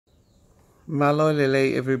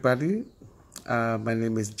Malolele, everybody. My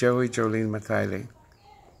name is Joleen Mataele.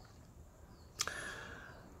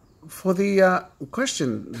 For the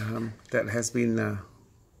question that has been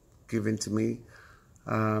given to me,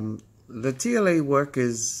 the TLA work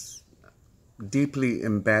is deeply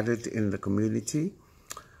embedded in the community,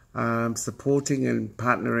 supporting and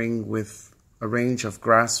partnering with a range of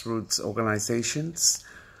grassroots organizations,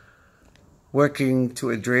 working to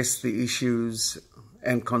address the issues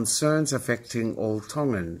and concerns affecting all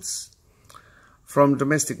Tongans, from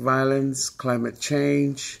domestic violence, climate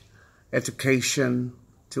change, education,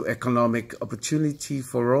 to economic opportunity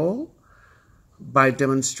for all, by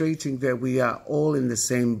demonstrating that we are all in the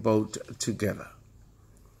same boat together.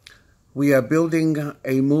 We are building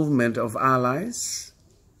a movement of allies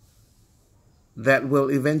that will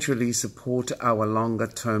eventually support our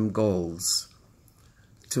longer-term goals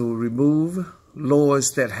to remove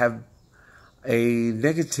laws that have a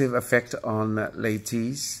negative effect on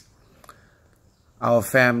laities, our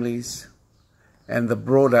families, and the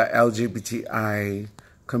broader LGBTI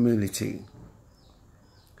community.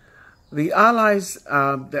 The allies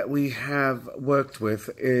that we have worked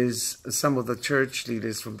with is some of the church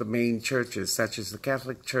leaders from the main churches, such as the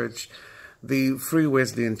Catholic Church, the Free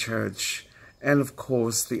Wesleyan Church, and of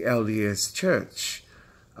course the LDS Church,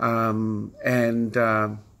 and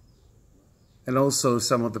also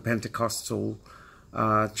some of the Pentecostal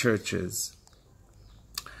churches.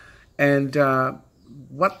 And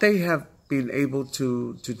what they have been able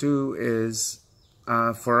to do is,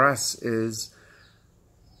 for us, is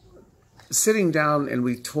sitting down and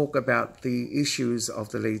we talk about the issues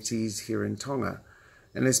of the laities here in Tonga,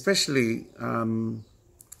 and especially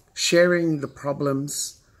sharing the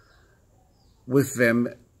problems with them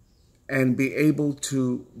and be able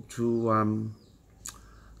to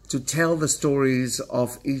tell the stories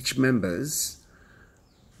of each members,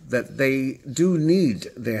 that they do need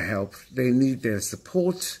their help, they need their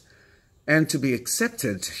support, and to be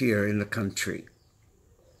accepted here in the country.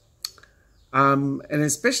 And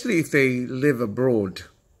especially if they live abroad,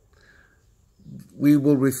 we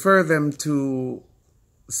will refer them to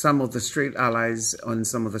some of the straight allies and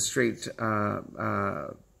some of the straight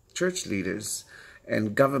church leaders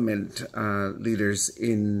and government leaders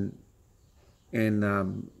in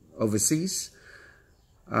overseas,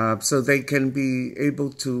 so they can be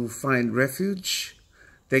able to find refuge,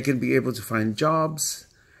 they can be able to find jobs,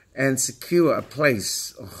 and secure a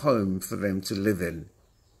place, a home for them to live in.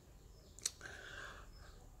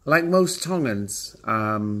 Like most Tongans,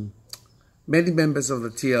 many members of the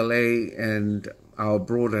TLA and our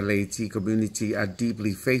broader laity community are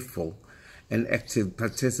deeply faithful and active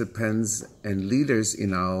participants and leaders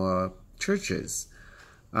in our churches.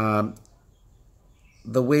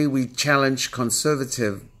 The way we challenge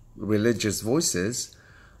conservative religious voices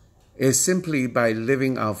is simply by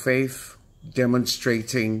living our faith,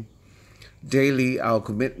 demonstrating daily our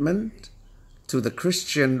commitment to the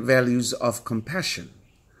Christian values of compassion,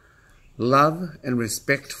 love, and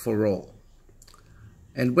respect for all.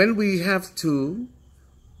 And when we have to,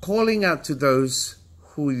 calling out to those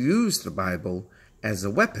who use the Bible as a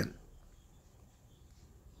weapon.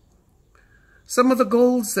 Some of the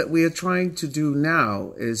goals that we are trying to do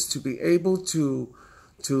now is to be able to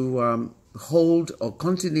hold or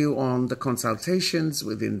continue on the consultations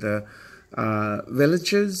within the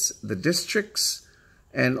villages, the districts,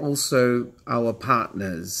 and also our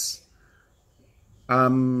partners.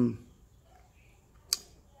 And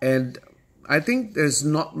I think there's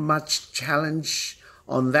not much challenge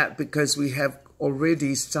on that because we have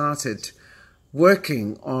already started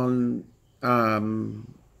working on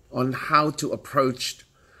how to approach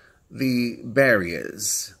the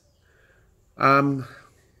barriers. The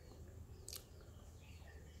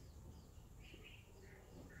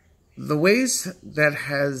ways that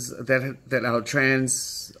our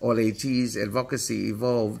trans or laities advocacy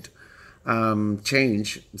evolved,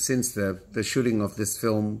 changed since the shooting of this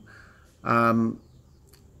film,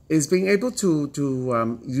 is being able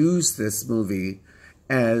to use this movie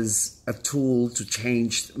as a tool to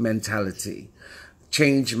change mentality,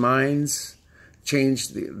 change minds, change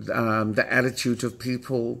the attitude of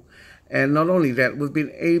people. And not only that, we've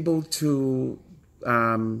been able to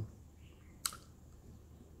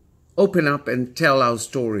open up and tell our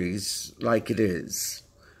stories like it is.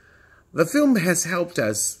 The film has helped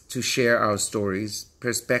us to share our stories,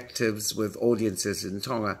 perspectives with audiences in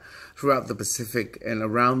Tonga, throughout the Pacific and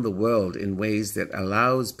around the world in ways that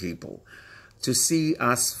allows people to see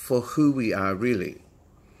us for who we are really.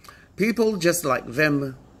 People just like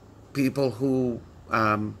them, people who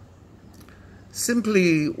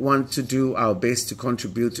simply want to do our best to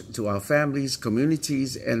contribute to our families,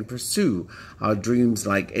 communities, and pursue our dreams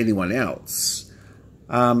like anyone else.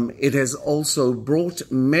 It has also brought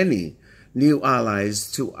many new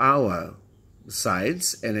allies to our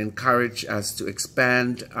sides and encouraged us to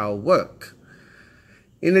expand our work.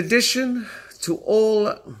 In addition to all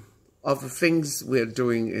of the things we're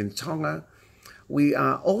doing in Tonga, we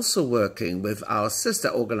are also working with our sister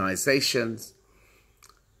organizations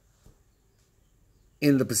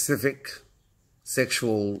in the Pacific such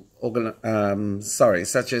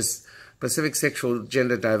as Pacific Sexual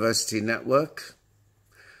Gender Diversity Network,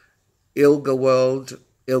 ILGA World,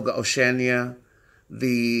 ILGA Oceania,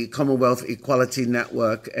 the Commonwealth Equality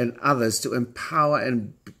Network, and others to empower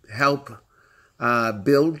and help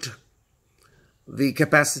build the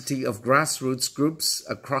capacity of grassroots groups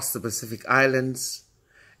across the Pacific Islands.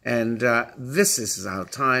 And this is our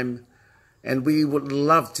time, and we would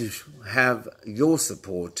love to have your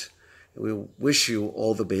support. We wish you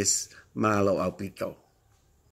all the best. Mahalo au pito.